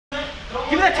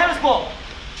Give me that tennis ball.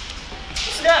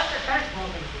 Step.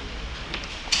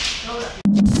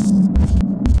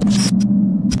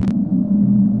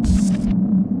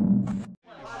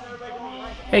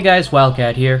 Hey guys,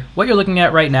 Wildcat here. What you're looking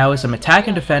at right now is some attack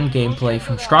and defend gameplay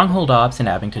from StrongholdOps in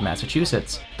Abington,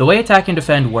 Massachusetts. The way attack and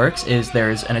defend works is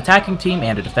there's an attacking team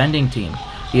and a defending team.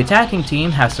 The attacking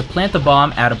team has to plant the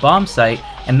bomb at a bomb site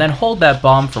and then hold that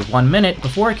bomb for 1 minute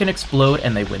before it can explode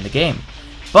and they win the game.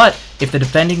 But if the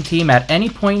defending team at any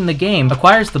point in the game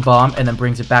acquires the bomb and then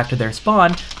brings it back to their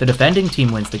spawn, the defending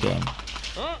team wins the game.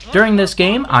 During this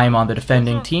game, I am on the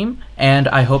defending team, and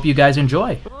I hope you guys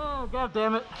enjoy. Oh, god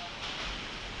damn it.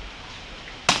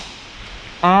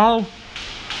 Ow.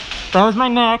 That was my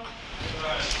neck.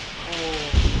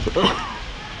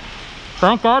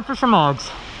 Thank God for Shamogs.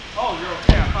 Oh, you're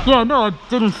okay. Yeah, no, I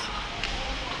didn't.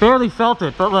 Barely felt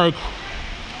it, but like,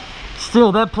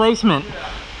 still, that placement.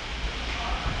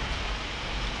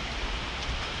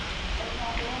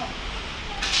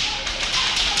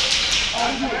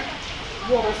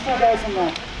 Yo, there's 4 guys in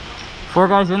there. 4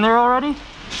 guys in there already?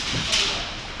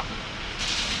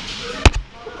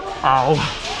 Ow.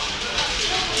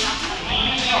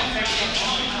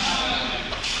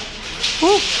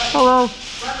 Ooh, hello.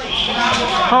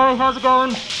 Hi, how's it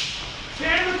going?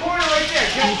 Stand in the corner right there.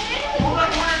 Just hold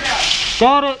that corner down.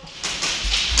 Got it.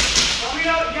 Let me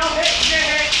know. Yell hit. Get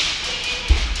hit.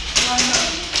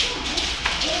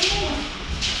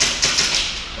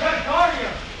 Good. Guard you.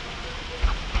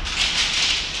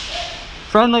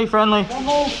 Friendly, friendly.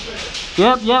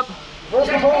 Yep. Where's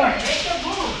the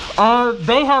bomb?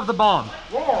 They have the bomb.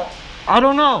 Where? I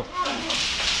don't know.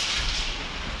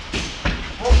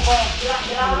 Where's the bomb?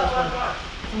 Get out of that.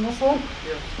 In this one?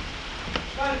 Yeah.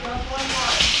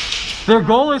 Their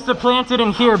goal is to plant it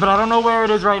in here, but I don't know where it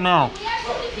is right now.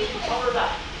 Cover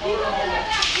that.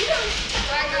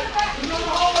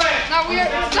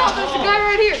 No, there's a guy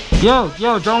right here.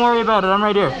 Yo, don't worry about it. I'm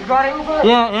right here. You got it, Uber?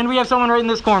 Yeah, and we have someone right in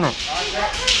this corner.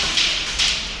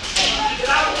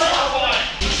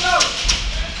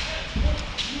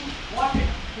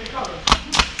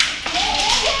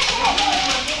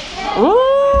 Ooh!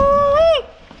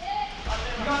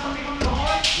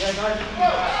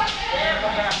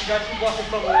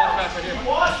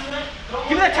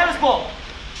 Give me that tennis ball.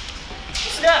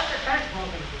 Step.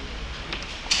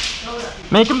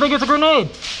 Make him think it's a grenade.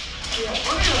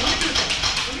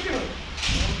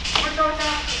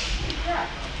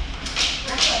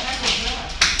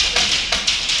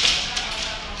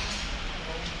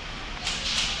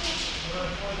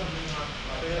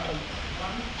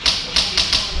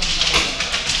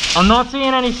 I'm not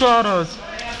seeing any shadows.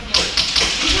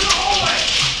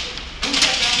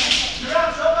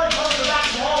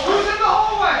 Who's in the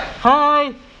hallway?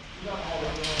 Hi.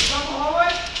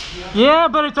 Yeah,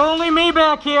 but it's only me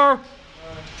back here.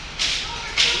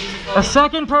 A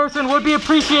second person would be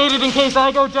appreciated in case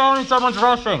I go down and someone's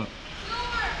rushing.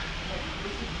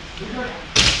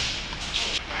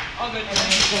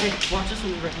 Watch this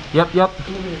one right Yep. here.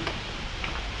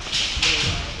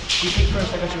 You take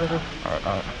first, I got you right here. Alright.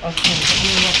 On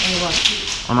your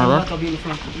left. On my left? I'll be in the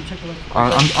front. You check the left.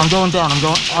 Alright, I'm going down.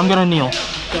 I'm gonna kneel.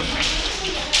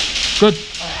 Good.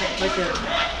 Right there.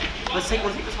 Let's take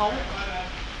this hallway.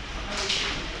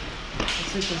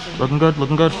 Looking good.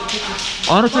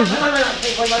 Honestly. Wait.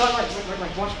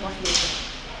 Watch me.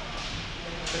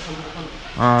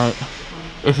 Alright.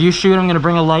 If you shoot, I'm gonna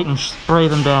bring a light and spray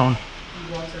them down.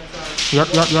 Yep.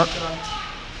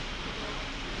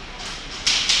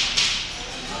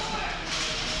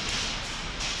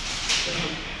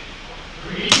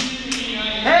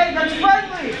 Hey, that's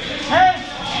friendly! Hey!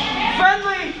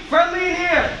 Friendly in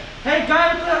here! Hey,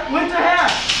 guy with the winter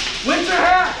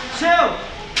hat! Chill!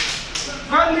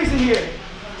 Friendly's in here!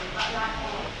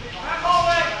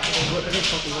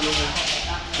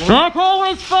 Back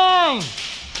hallway's fine!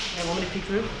 Hey, want me to peek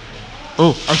through?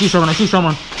 Oh, I see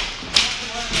someone.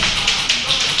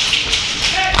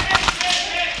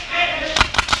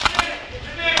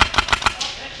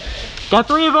 Got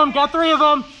three of them.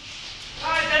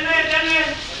 Alright, 10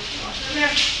 minutes.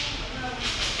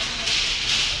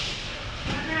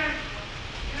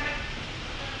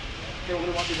 Okay, we're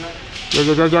gonna walk you back.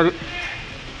 Get it.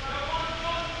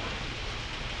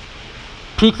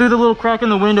 Peek through the little crack in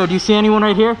the window. Do you see anyone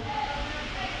right here?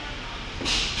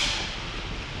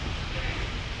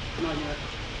 Not yet.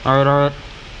 Alright.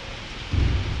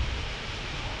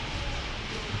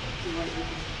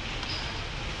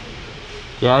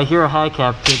 Yeah, I hear a high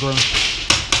cap jiggling.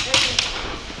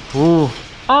 Ooh.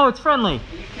 Oh, it's friendly.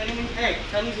 Are you kidding me? Hey,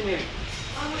 friendly's in here.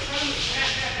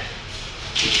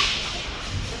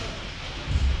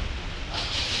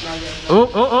 Not yet.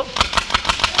 Oh.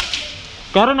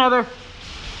 Got another.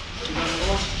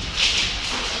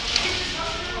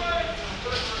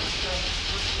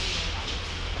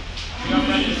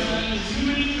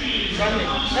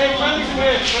 Hey, friendly's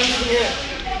here. Friendly's here.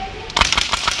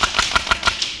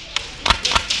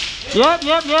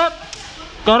 Yep.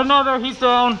 Got another. He's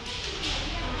down.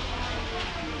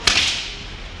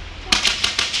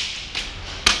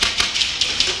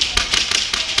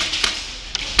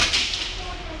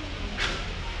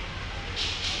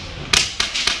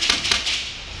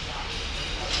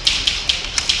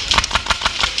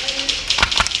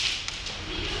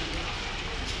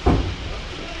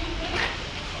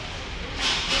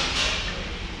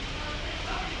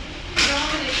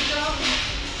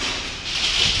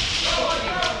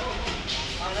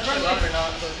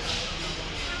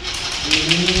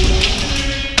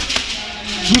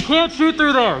 You can't shoot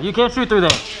through there. You can't shoot through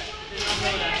there.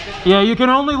 Yeah, you can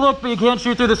only look, but you can't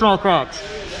shoot through the small cracks.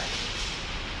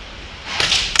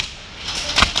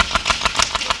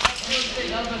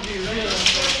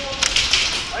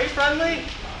 Are you friendly?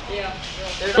 Yeah.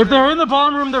 If they're in the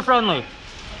bomb room, they're friendly.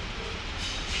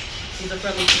 He's a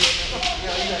friendly team.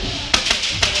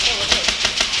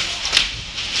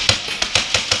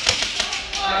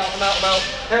 I'm out.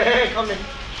 Hey, come in.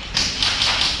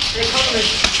 Hey, come in.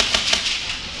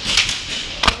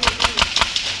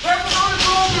 Grab him on the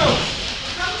ball, bro.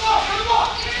 Grab the ball.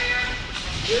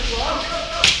 Here's the ball.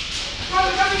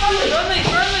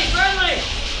 Friendly.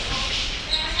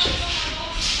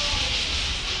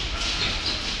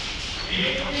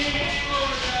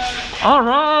 All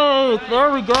right,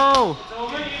 there we go.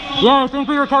 Yeah, I think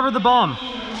we recovered the bomb.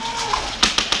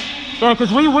 Yeah,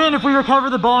 because we win if we recover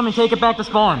the bomb and take it back to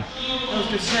spawn. That was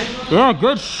good shit. Yeah,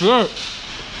 good shit.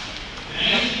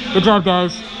 Good job,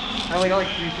 guys. I only got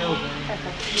like 3 kills, man.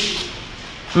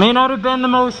 May not have been the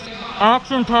most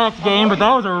action-packed game, but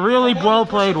that was a really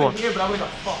well-played one. Here, but I would've got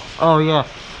fucked. Oh, yeah.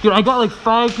 Dude, I got like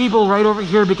 5 people right over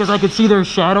here because I could see their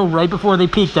shadow right before they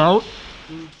peeked out.